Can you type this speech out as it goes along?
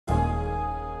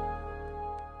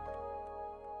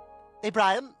Hey,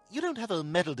 Brian, you don't have a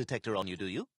metal detector on you, do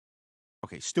you?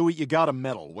 Okay, Stewie, you got a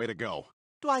medal. Way to go.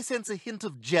 Do I sense a hint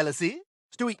of jealousy?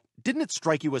 Stewie, didn't it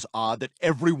strike you as odd that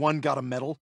everyone got a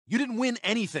medal? You didn't win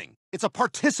anything. It's a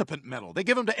participant medal. They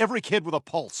give them to every kid with a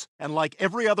pulse. And like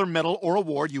every other medal or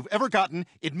award you've ever gotten,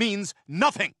 it means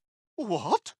nothing.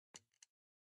 What?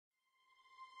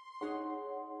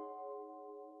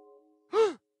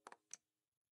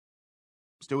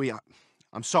 Stewie,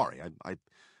 I'm sorry. I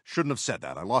shouldn't have said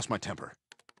that. I lost my temper.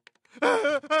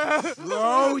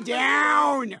 Slow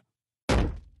down!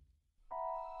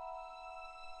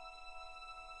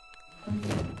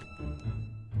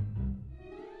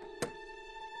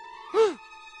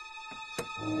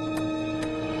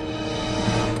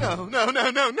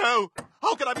 No.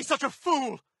 How can I be such a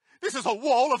fool? This is a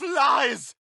wall of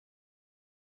lies.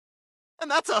 And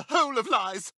that's a hole of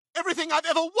lies. Everything I've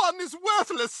ever won is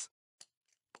worthless.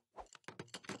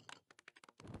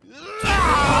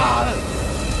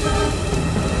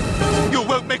 You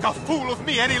won't make a fool of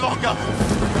me any longer.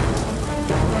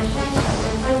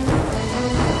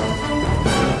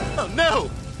 Oh, no.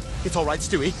 It's all right,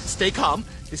 Stewie. Stay calm.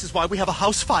 This is why we have a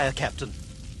house fire captain.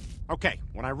 Okay,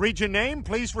 when I read your name,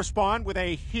 please respond with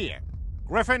a here.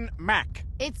 Griffin Mac.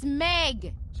 It's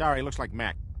Meg. Sorry, looks like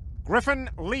Mac. Griffin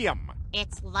Liam.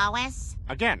 It's Lois.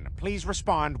 Again, please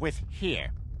respond with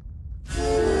here.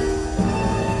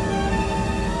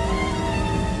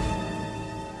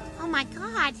 Oh my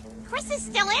God, Chris is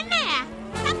still in there.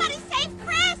 Somebody save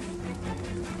Chris!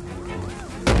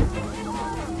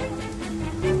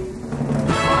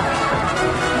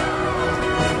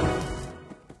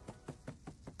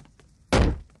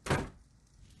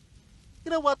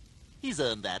 You know what? He's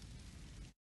earned that.